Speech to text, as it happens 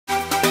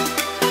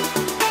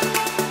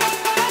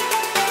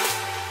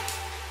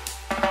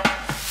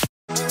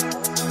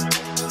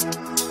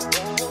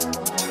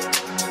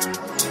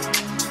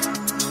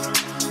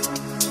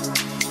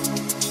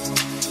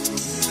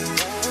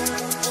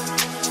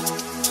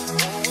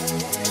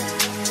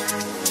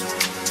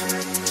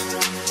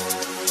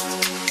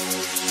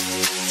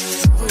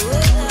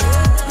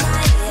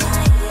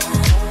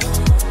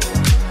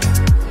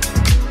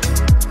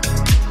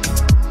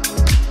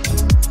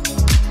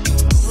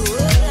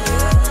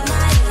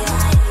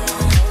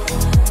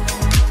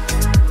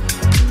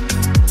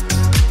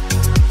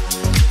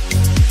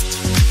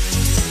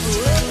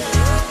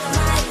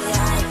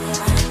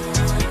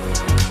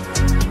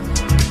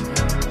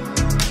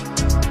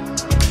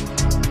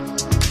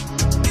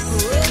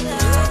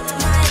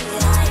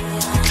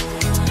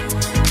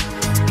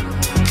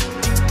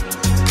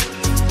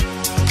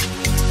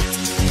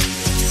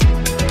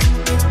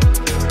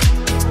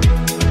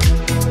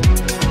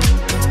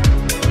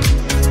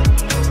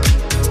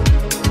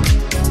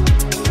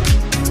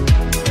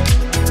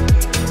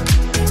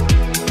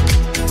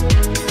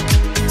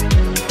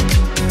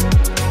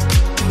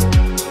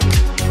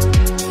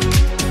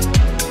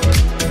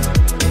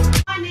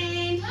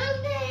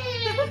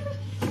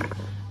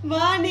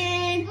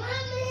Morning!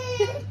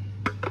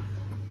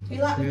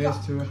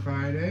 Cheers to a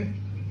Friday.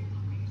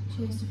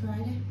 Cheers to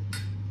Friday.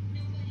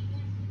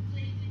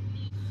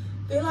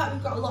 Feel like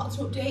we've got a lot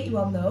to update you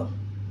on though.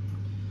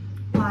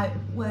 Like,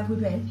 where have we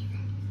been?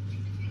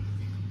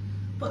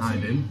 But to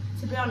be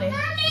honest.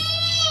 Mommy!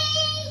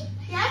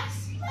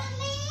 Yes?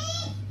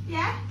 Mommy!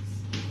 Yes?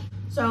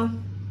 So,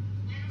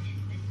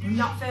 we've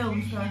not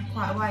filmed for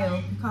quite a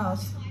while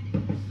because,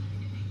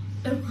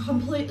 if I'm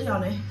completely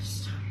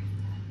honest,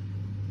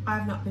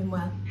 I've not been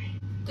well.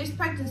 This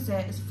pregnancy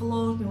has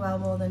floored me well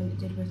more than it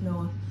did with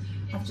Noah.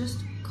 I've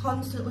just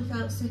constantly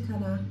felt sick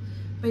and I've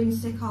been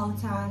sick all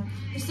the time.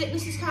 The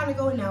sickness is kind of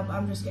going now, but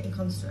I'm just getting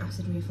constant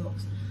acid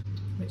reflux,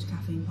 which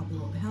caffeine probably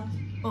won't be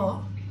helping.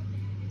 But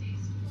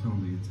it's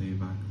only a tea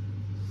bag.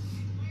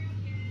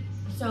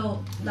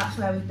 So that's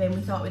where we've been.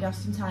 We thought we'd have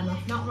some time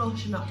off, not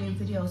rush and not doing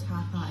videos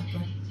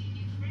half-heartedly.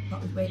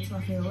 Thought we'd wait till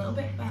I feel a little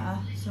bit better.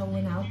 So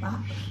we're now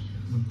back.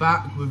 We're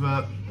back with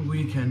a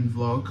weekend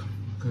vlog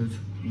because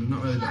we've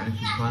not really got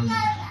anything planned,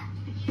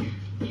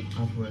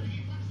 have we?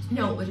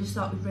 No, we just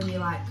thought we'd bring you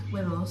like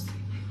with us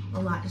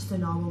on like just a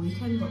normal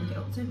weekend, what we get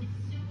up to.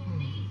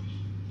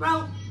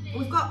 Well,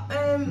 we've got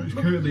it's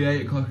currently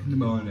 8 o'clock in the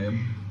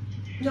morning.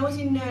 Noah's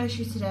in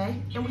nursery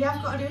today, and we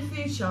have got to do a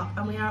food shop,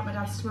 and we are at my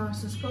dad's tomorrow,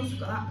 so I suppose we've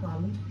got that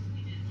planned.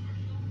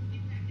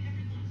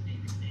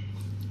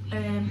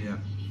 Yeah.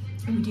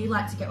 And we do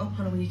like to get up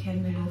on a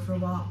weekend and go for a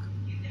walk,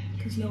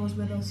 because Noah's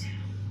with us.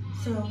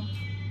 So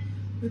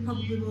we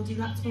probably will do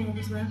that tomorrow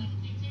as well.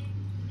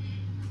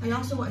 I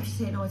also wanted to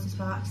take Noah to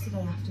Sparks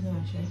today after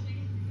nursery.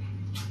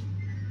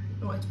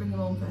 I wanted to bring him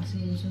home first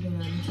and give him some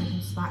dinner and take him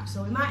to Sparks,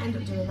 so we might end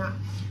up doing that.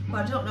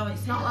 But I don't know,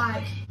 it's not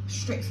like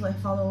strictly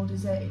followed,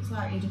 is it? It's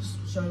like we just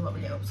show you what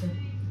we get up to.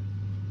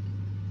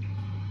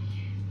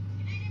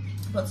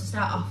 But to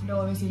start off,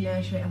 Noah is in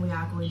nursery and we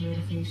are going to do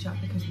a food shop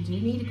because we do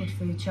need a good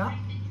food shop.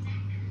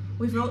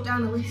 We've wrote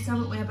down a list,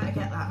 haven't we? I better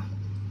get that.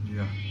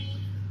 Yeah.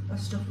 Of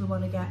stuff we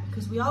want to get,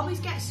 because we always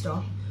get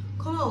stuff,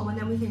 come home and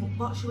then we think,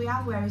 what should we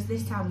have? Whereas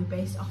this time we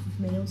base it off of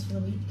meals for the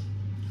week.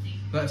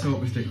 Let's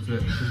hope we stick to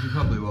it, because we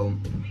probably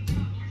won't.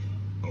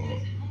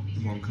 But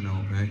one can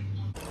hope, eh?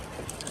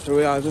 So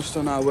we are just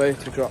on our way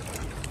to drop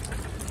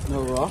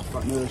Noah off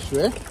at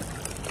nursery.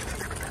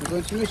 We're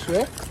going to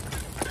nursery?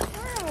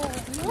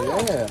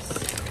 Yes.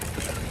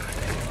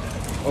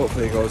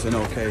 Hopefully he goes in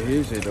okay, he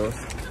usually does.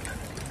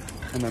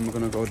 And then we're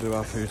going to go do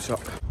our food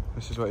shop.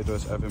 This is what he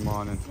does every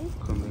morning.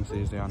 Comes and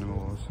sees the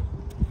animals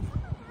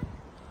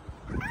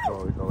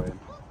before we go in.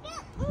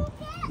 Oh,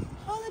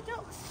 the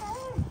duck's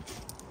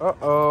there.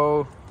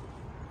 Uh-oh.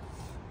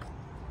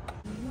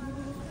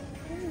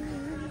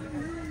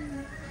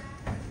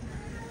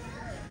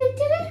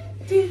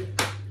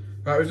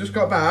 Right, we just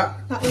got back.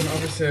 And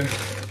obviously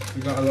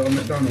we got a little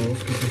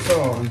McDonald's because we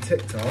saw on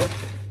TikTok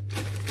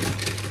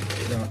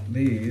that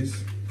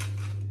these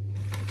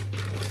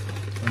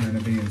are going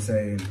to be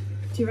insane.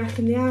 Do you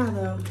reckon they are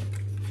though?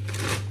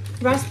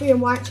 Raspberry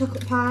and white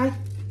chocolate pie.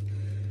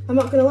 I'm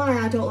not gonna lie,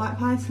 I don't like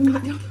pies from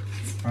McDonald's.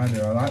 I do,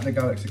 I like the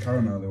Galaxy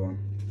Caramel, the one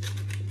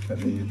that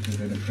they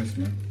did at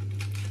Christmas.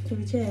 Shall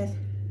we cheers?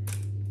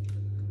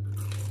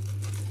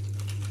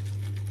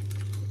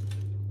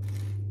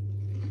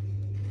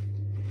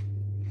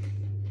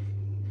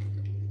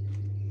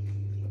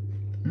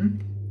 I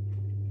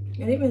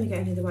didn't really get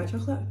any of the white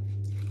chocolate.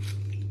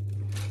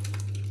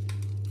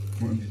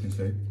 What you can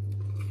see?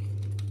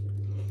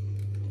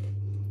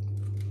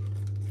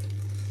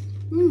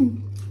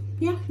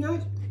 Yeah,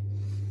 nice.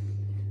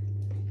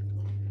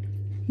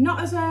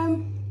 Not as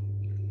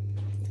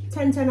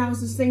 10/10 I was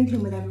just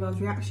thinking with everyone's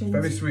reactions.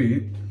 Very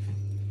sweet.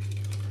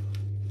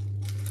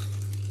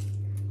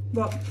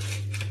 But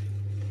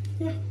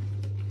yeah.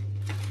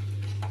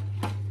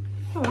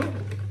 Alright.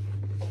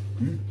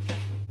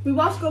 We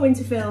was going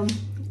to film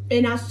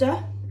in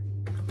Asda,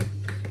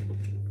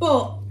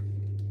 but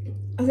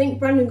I think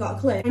Brandon got a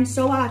clip. It's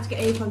so hard to get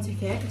Acorn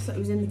tickets, so it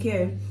was in the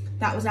queue.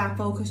 That was our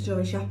focus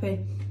during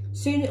shopping.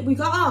 Soon we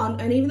got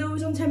on, and even though it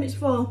was on 10 minutes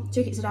before,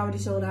 tickets had already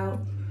sold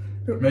out.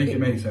 Make it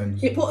make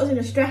sense. It put us in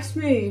a stressed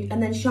mood, and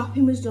then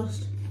shopping was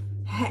just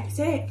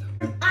hectic.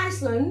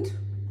 Iceland,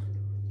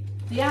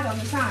 they had on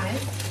the side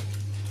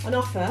an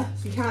offer,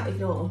 so you can't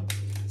ignore.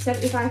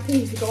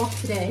 75p to go off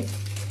today.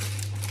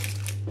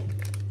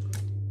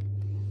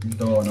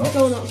 Donuts.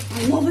 Donuts.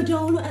 I love a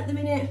donut at the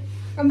minute.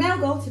 And they'll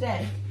go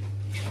today.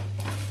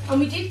 And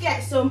we did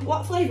get some,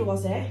 what flavour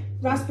was it?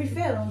 Raspberry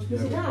filled.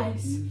 Was it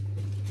nice?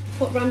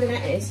 What Brandon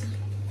it is.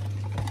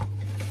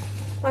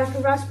 Like a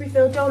raspberry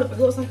filled donut, but it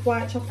looks like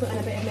white chocolate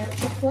and a bit of milk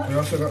chocolate. We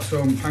also got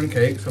some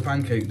pancakes for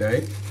pancake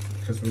day,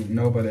 because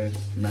nobody's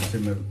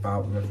messing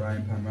about with a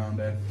frying pan around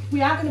here.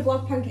 We are going to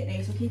vlog pancake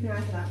day, so keep an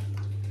eye for that.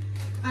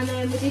 And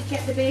then we did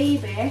get the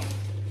baby.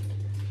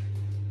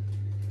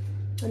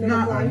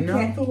 Not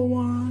another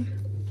one.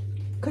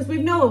 Because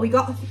with Noah we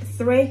got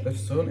 3. The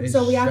sun is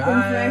so we have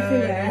them for shining.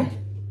 everywhere.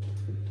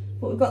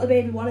 But we've got the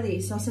baby one of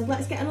these, so I said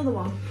let's get another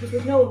one. Because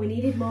with Noah we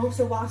needed more,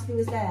 so whilst he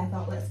was there I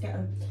thought let's get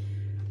them.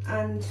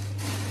 And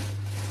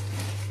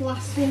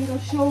last thing I'll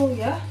show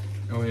you.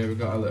 Oh yeah, we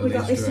got a little We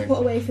got this to put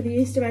away for the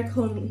Easter egg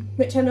hunt,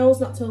 which I know is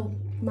not till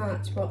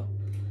March, but...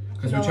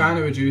 Because we're trying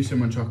to reduce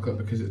them on chocolate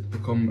because it's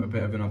become a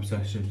bit of an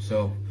obsession.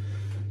 So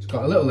it's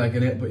got a little egg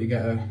in it, but you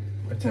get a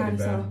teddy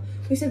bear. So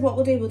we said what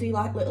we'll do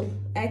like little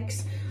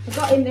eggs. I've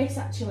got in this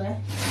actually.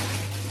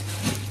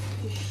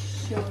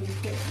 Just show you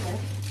quickly.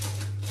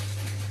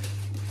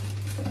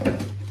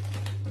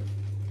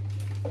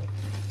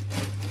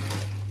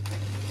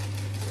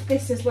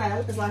 This as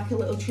well as like a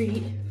little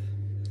treat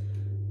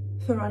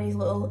for Ronnie's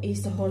little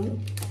Easter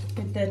hunt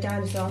with the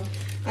dinosaur.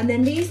 And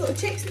then these little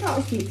chicks I thought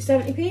was cute,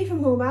 70p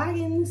from Home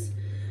Bargains.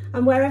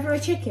 And wherever a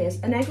chick is,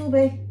 an egg will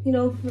be, you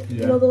know,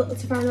 you know, the little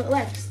to find little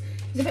eggs.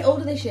 It's a bit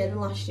older this year than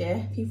last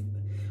year.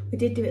 We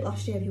did do it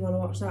last year if you want to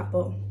watch that,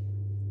 but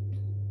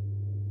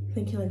I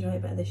think you'll enjoy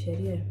it better this year,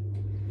 do you?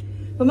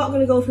 We're not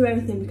going to go through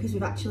everything because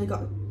we've actually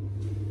got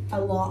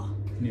a lot.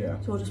 Yeah.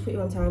 So we'll just put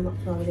you on time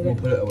lapse while we do it. We'll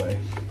put it away.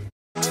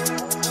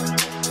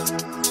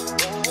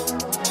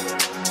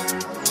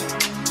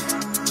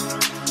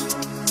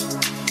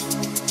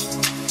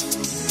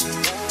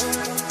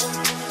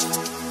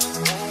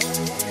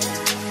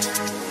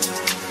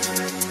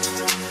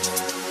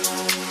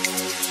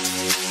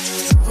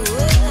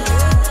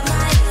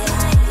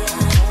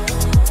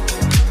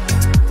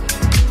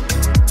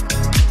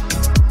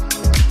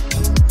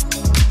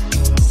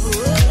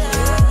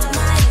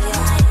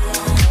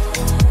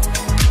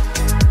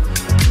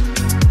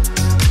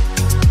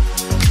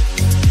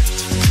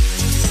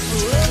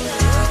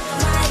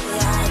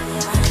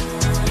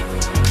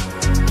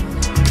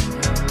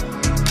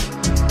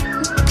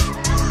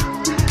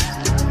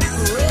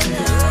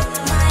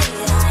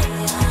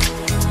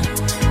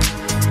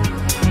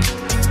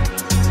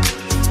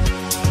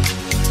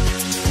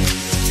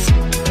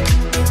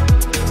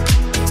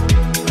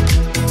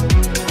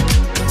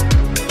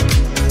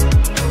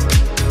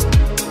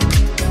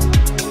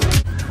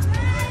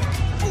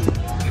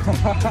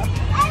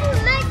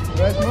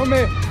 Where's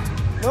Mummy?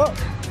 Look!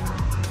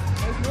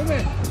 Where's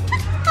Mummy?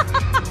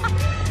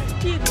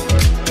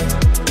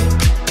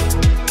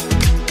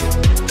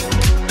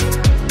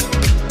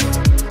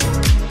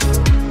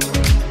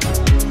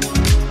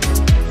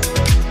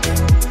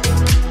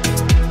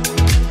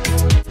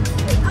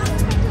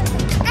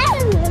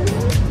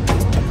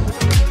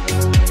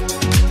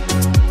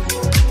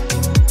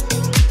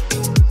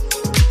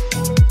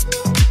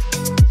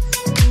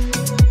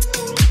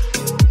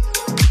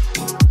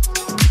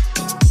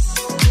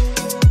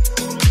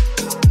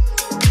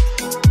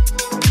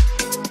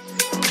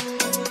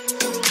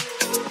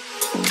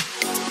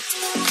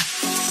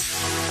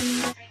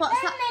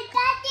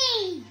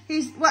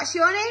 What's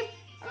your name?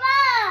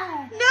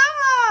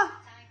 Noah!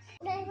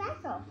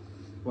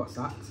 What's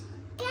that?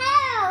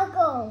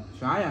 Triangle.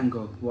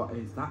 Triangle. What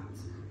is that?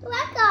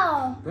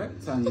 Lego.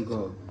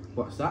 Rectangle.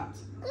 What's that?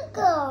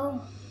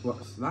 Go.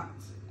 What's that?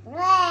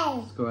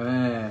 Ray.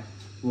 Square.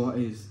 What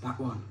is that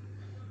one?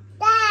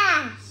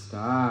 Dash.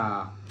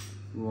 Star.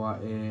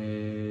 What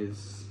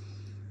is...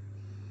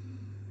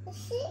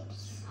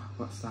 Ships.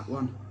 What's that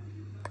one?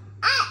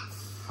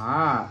 X.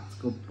 Heart.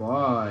 Good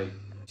boy.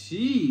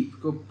 Sheep.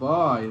 Good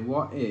boy.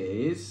 What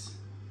is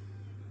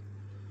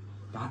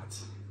that?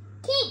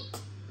 Kick.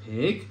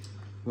 Pig.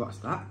 What's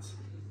that?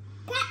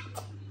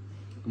 Cat.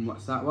 And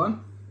what's that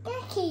one?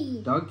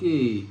 Ducky.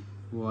 Doggy.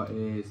 What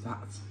is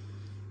that?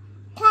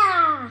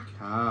 Car.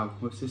 Cow.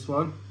 What's this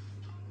one?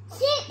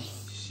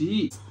 Ships.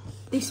 Sheep.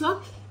 This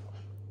one?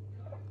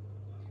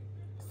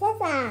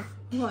 Scissor.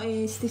 What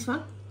is this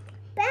one?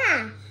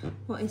 Bear.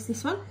 What is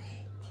this one?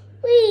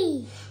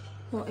 We.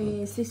 What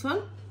is this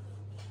one?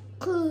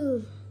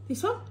 Cool.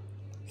 This one?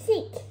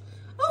 Sick.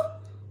 Oh!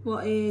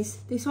 What is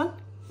this one?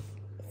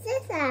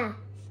 Scissor.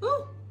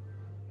 Oh!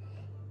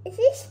 Is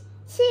this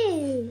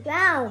two?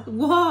 Wow.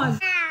 One!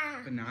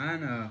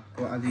 Banana.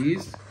 What are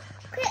these?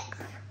 Quick.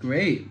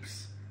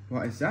 Grapes.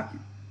 What is that?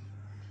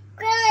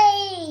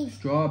 Green.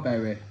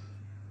 Strawberry.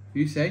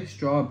 You say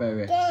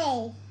strawberry.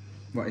 Gay.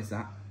 What is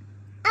that?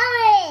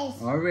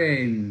 Orange.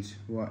 Orange.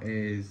 What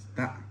is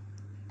that?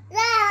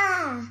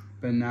 La.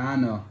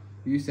 Banana.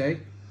 You say?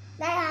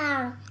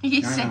 La.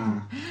 You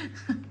Banana.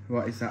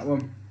 What is that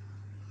one?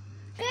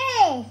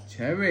 Green.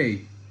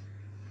 Cherry.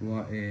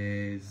 What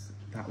is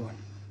that one?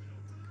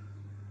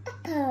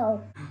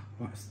 Apple.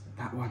 What's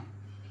that one?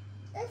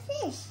 A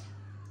fish.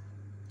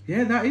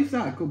 Yeah, that is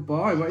that. Good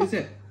boy. What is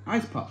it?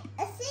 Ice pop.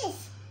 A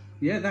fish.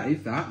 Yeah, that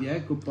is that. Yeah,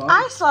 good boy.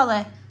 Ice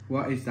lolly.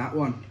 What is that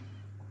one?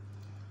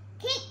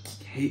 Cake.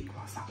 Cake.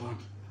 What's that one?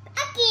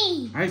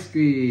 Aki. Ice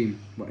cream.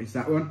 What is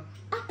that one?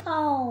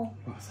 Apple.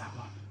 What's that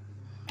one?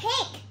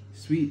 Cake.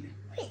 Sweet.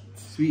 Wheat.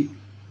 Sweet.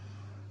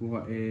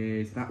 What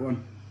is that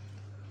one?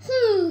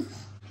 Is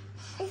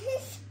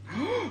this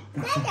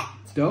That's a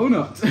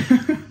donut.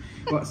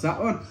 What's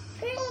that one?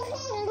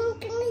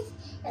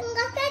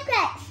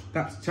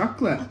 That's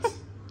chocolate.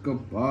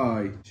 Good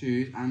boy.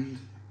 Shoes and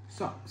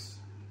socks.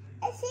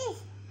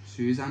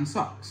 Shoes and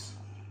socks.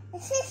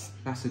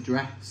 That's a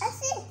dress.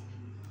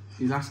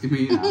 He's asking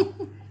me now.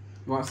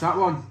 What's that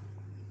one?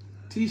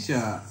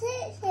 T-shirt.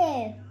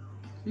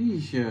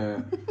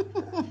 T-shirt.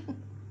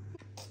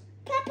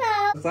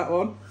 What's that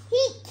one?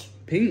 Pink.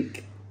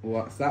 Pink.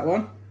 What's that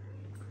one?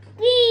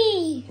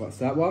 Green. What's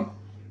that one?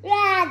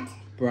 Red.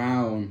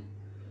 Brown.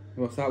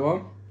 What's that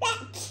one?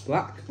 Black.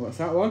 Black. What's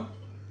that one?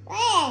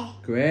 Red.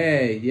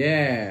 Grey.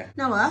 Yeah.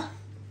 Noah,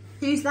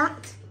 who's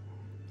that?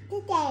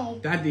 Today.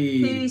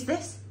 Daddy. Who's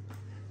this?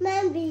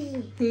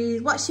 Mommy.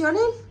 What's your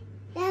name?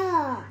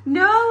 No.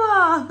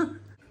 Noah.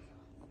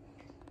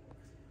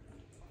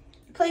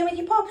 Playing with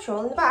your Paw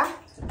Patrol in the bath?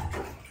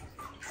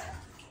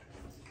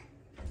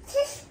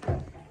 Is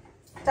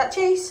that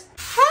Chase?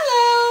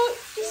 Hello!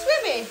 You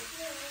swimming?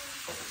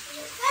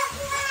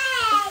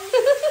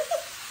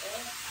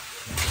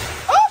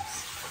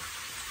 Oops!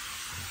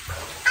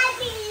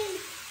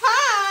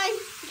 Hi!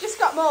 You just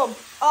got Mum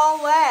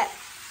all wet.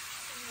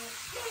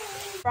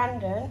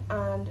 Brandon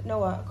and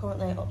Noah are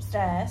currently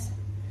upstairs.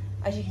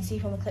 As you can see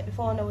from the clip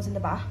before, Noah's in the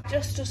bath.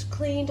 Just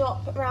cleaned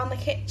up around the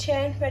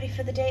kitchen, ready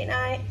for the date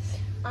night.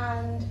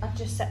 And I've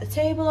just set the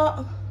table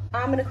up.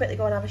 I'm gonna quickly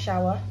go and have a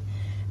shower.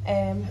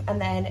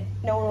 And then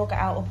Noah will get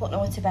out, we'll put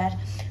Noah to bed.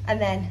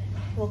 And then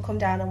we'll come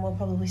down and we'll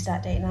probably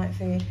start date night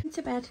food.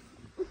 To bed.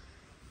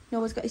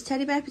 Noah's got his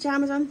teddy bear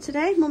pyjamas on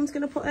today. Mum's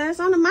gonna put hers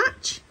on and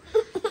match.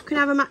 Can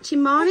have a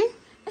matching morning.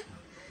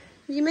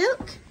 With your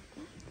milk.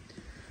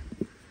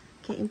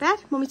 Get in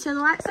bed. Mummy, turn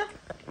the lights off.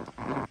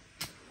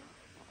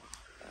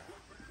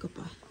 Good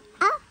boy.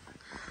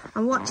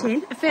 I'm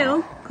watching a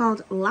film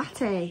called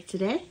Latte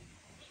today.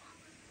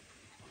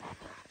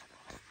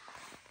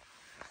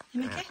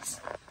 Give me a kiss.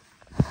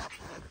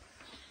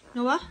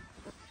 Noah?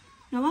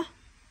 Noah?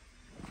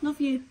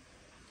 Love you.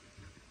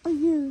 Love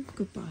you.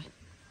 Good boy.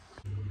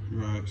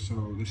 Right,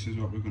 so this is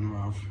what we're going to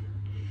have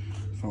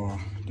for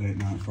date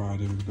night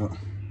Friday. We've got a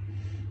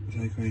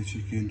takeaway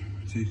chicken,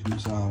 tikka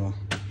masala,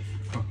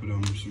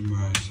 papadum, some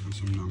rice and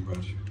some naan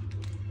bread.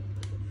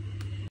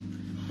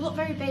 You look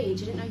very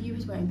beige. I didn't know you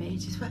was wearing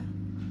beige as well.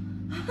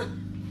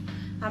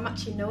 I'm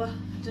matching Noah.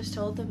 I just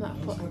told them that I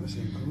put... Like the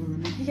same colour,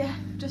 isn't it? Yeah,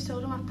 just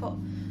told them I put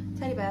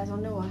teddy bears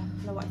on Noah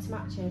and I wanted to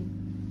match him.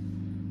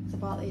 So I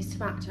bought these to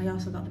match. I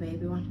also got the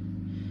baby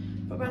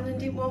one. But Brandon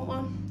didn't want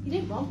one. You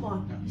didn't want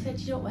one. No. You said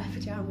you don't wear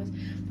pyjamas.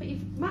 But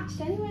you've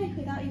matched anyway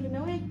without even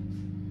knowing.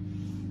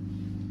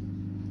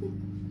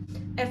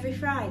 Every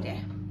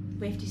Friday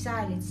we've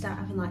decided to start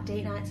having like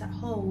date nights at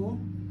home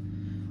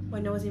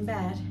when Noah's in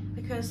bed,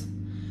 because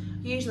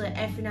usually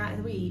every night of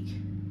the week,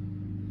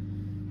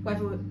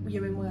 whether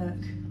you're in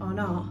work or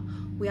not,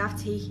 we have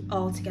tea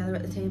all together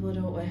at the table,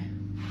 don't we?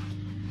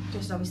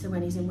 Just obviously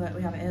when he's in work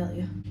we have it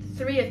earlier.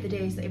 3 of the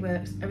days that he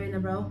works are in a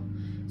row.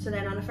 So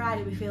then on a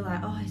Friday we feel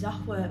like, oh, he's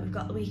off work, we've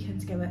got the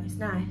weekend together, it's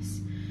nice.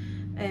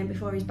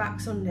 Before he's back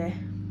Sunday.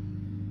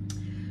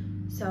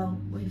 So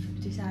we've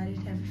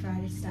decided every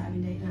Friday to start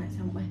having date nights,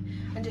 haven't we?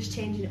 And just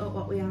changing up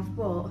what we have,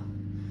 but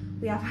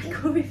we have had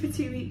curry for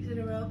 2 weeks in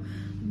a row.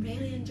 I'm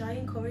really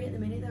enjoying curry at the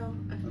minute though.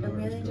 I'm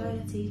really enjoying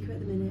a tikka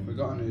at the minute. We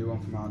got a new one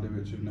from Aldi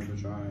which we've never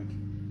tried.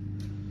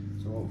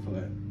 So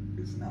hopefully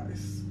it's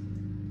nice.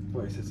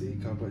 But it's a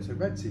tikka, but it's a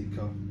red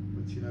tikka,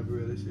 which you never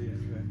really see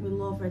anyway. We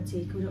love red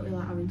tikka, we don't really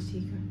like orange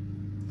tikka.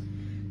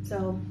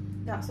 So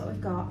that's what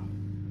we've got.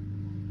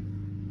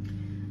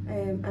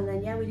 And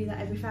then yeah, we do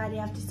that every Friday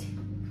after tea.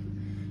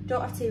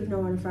 Don't have tea with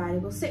Noah on a Friday,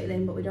 we'll sit with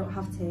him but we don't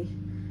have tea.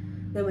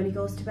 Then when he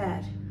goes to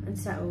bed and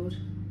settled,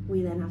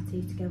 we then have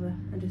tea together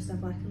and just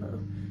have like a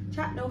little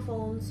chat, no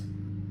phones.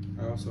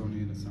 I also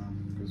need a tan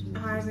because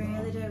I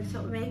really do,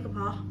 took my makeup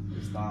off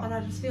that. and I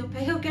just feel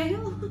pale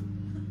gale.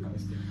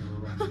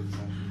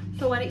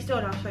 So when it's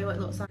done I'll show you what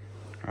it looks like.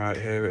 Right,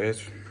 here it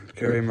is.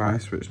 Curry and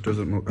rice, which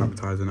doesn't look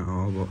appetising at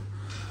all, but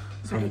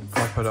some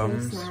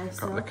papadums, nice,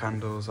 got the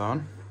candles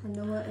on. And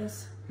Noah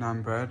is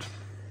Naan bread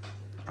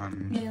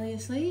and nearly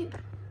asleep.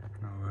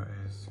 Noah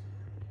is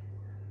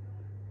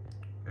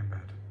in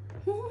bed.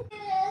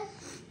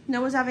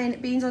 Noah's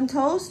having beans on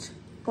toast,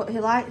 but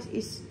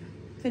he's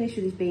finished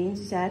with his beans,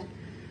 he said.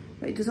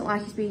 But he doesn't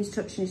like his beans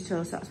touching his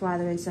toast, that's why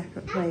they're in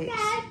separate plates.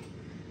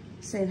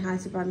 Saying hi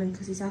to Brandon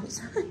because he's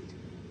outside.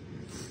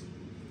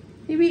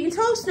 You eating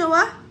toast,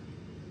 Noah?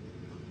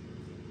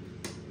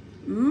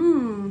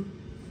 Mmm.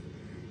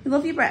 You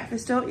love your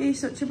breakfast, don't you? You're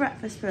such a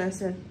breakfast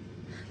person.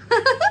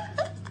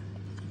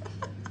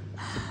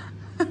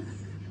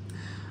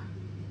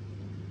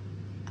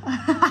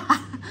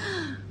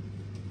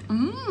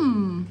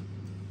 Mmm.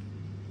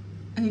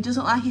 And he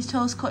doesn't like his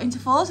toast cut into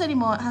 4s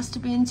anymore. It has to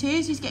be in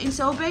 2s. He's getting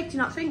so big. Do you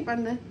not think,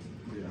 Brandon?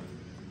 Yeah.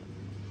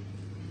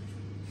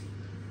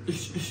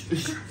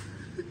 Just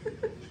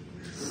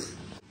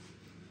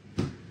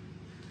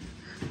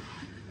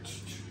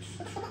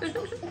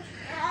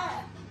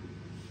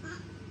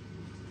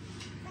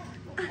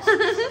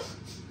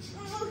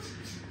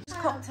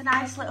cooked a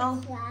nice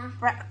little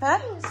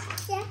breakfast.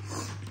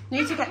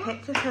 Need to get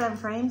pictures for them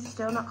frames,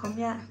 still not come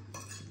yet.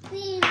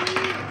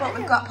 But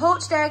we've got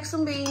poached eggs,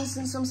 some beans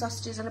and some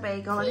sausages and a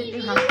bagel. I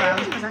didn't do hash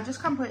browns because I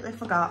just completely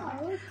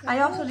forgot. I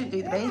also didn't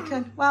do the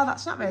bacon. Well,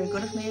 that's not very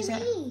good of me, is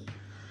it?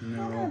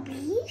 No.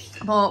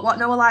 But what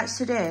Noah likes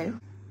to do...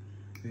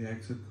 The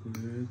eggs are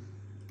good.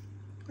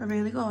 Are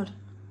really good.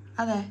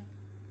 Are they?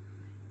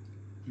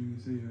 You can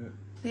see it.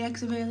 The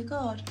eggs are really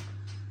good.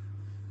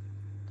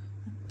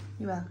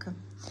 You're welcome.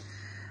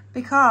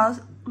 Because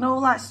Noah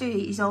likes to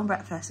eat his own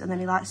breakfast and then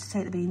he likes to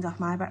take the beans off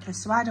my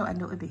breakfast, so I don't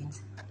end up with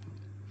beans.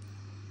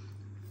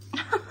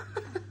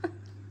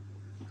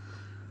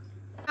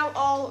 Now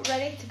all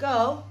ready to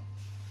go.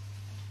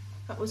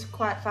 That was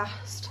quite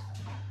fast.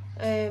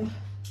 That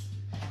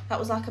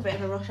was like a bit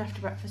of a rush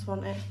after breakfast,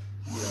 wasn't it?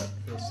 Yeah,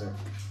 feel sick.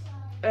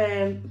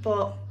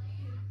 But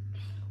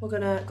we're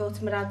gonna go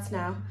to my dad's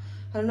now.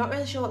 And I'm not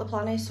really sure what the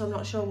plan is, so I'm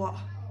not sure what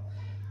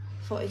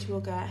footage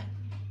we'll get.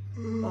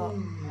 But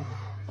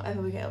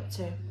whatever we get up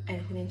to,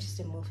 anything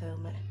interesting, we'll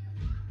film it.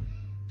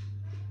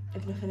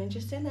 If nothing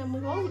interesting, then we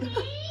won't.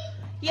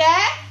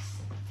 Yes?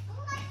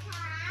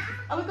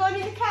 Are we going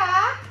in the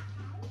car?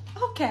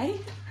 Okay.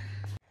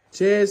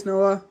 Cheers,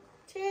 Noah.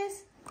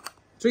 Cheers.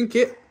 Drink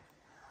it.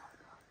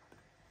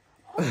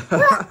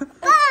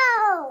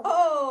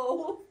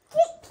 Oh!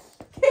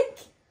 Kick!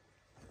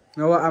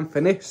 Noah, I'm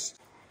finished.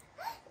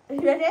 Are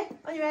you ready?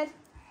 On your head.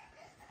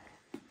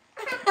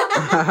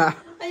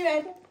 On your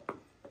head.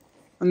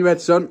 On your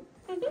head, son.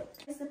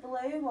 It's the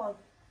blue one.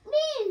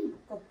 Me.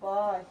 Good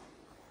boy.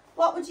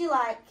 What would you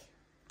like?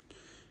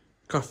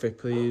 Coffee,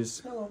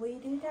 please. No, will you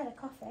do Dad a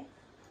coffee?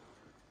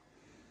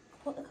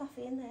 Put the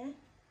coffee in there.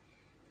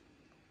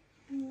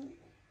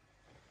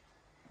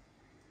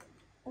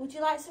 Would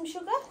you like some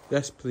sugar?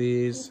 Yes,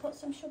 please. Put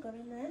some sugar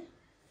in there.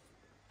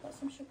 Put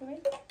some sugar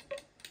in.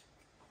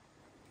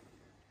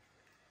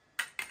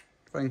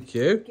 Thank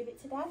you. Give it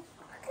to Dad.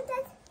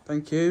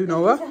 Thank you,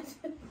 Noah.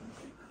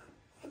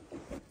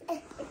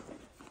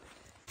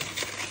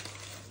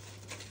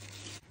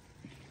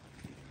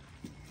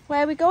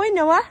 Where are we going,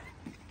 Noah?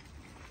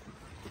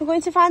 We're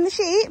going to find the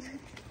sheep.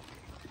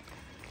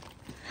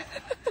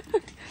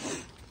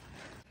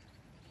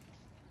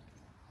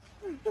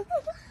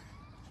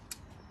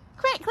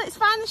 Quick, let's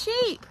find the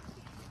sheep.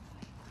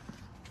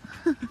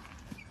 I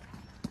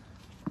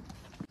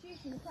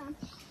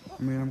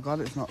mean, I'm glad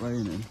it's not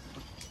raining.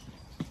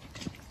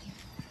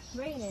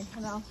 Raining, I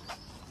know.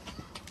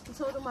 I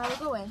told them where we're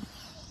going.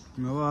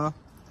 Noah,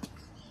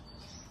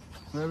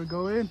 where are we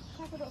going?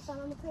 Papa, don't stand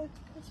on the pig.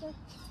 This way.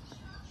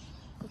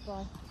 Good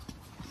boy.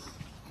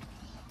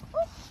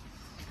 Oh.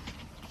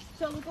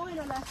 So we're going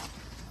on a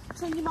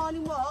Sunday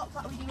morning walk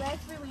that we do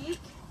every week,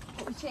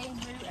 but we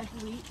change route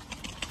every week.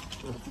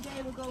 So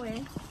today we're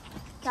going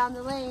down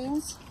the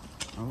lanes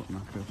Oh,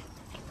 knackered.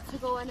 to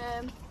go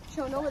and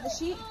show Noah the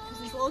sheep, because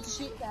there's loads of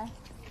sheep there.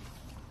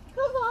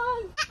 Come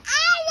on!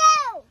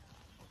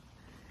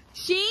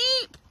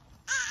 Sheep!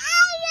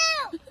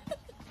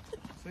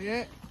 See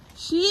it?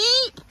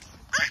 Sheep!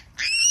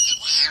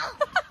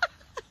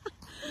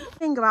 The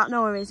thing about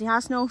Noah is he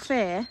has no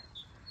fear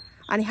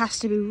and he has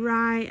to be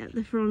right at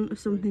the front of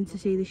something to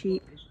see the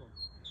sheep.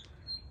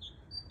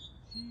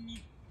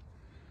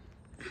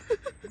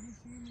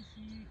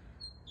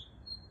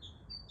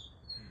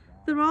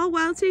 They're all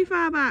well too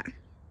far back.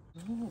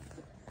 Oh.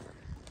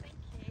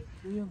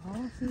 Real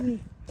horsey.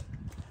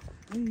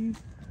 Please.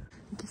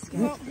 It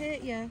won't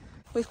hurt you.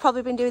 We've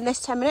probably been doing this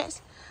 10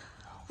 minutes.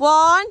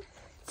 1,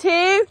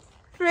 2,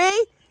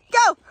 3,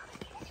 go!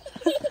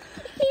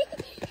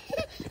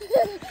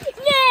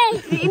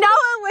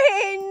 Noah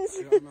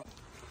wins!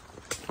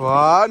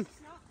 1,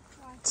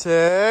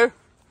 2,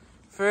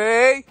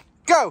 3,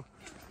 go!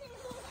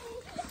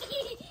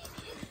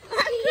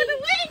 I'm gonna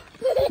win!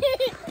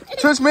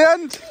 Twist my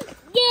hand!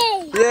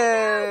 Yay!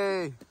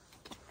 Yay!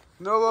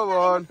 Noah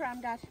won.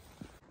 Dad.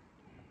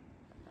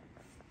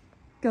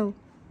 Go.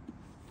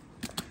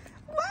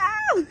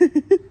 Wow!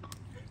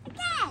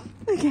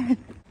 Again.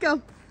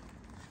 Go.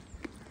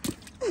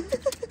 2,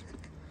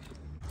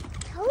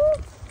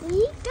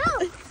 3,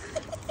 go!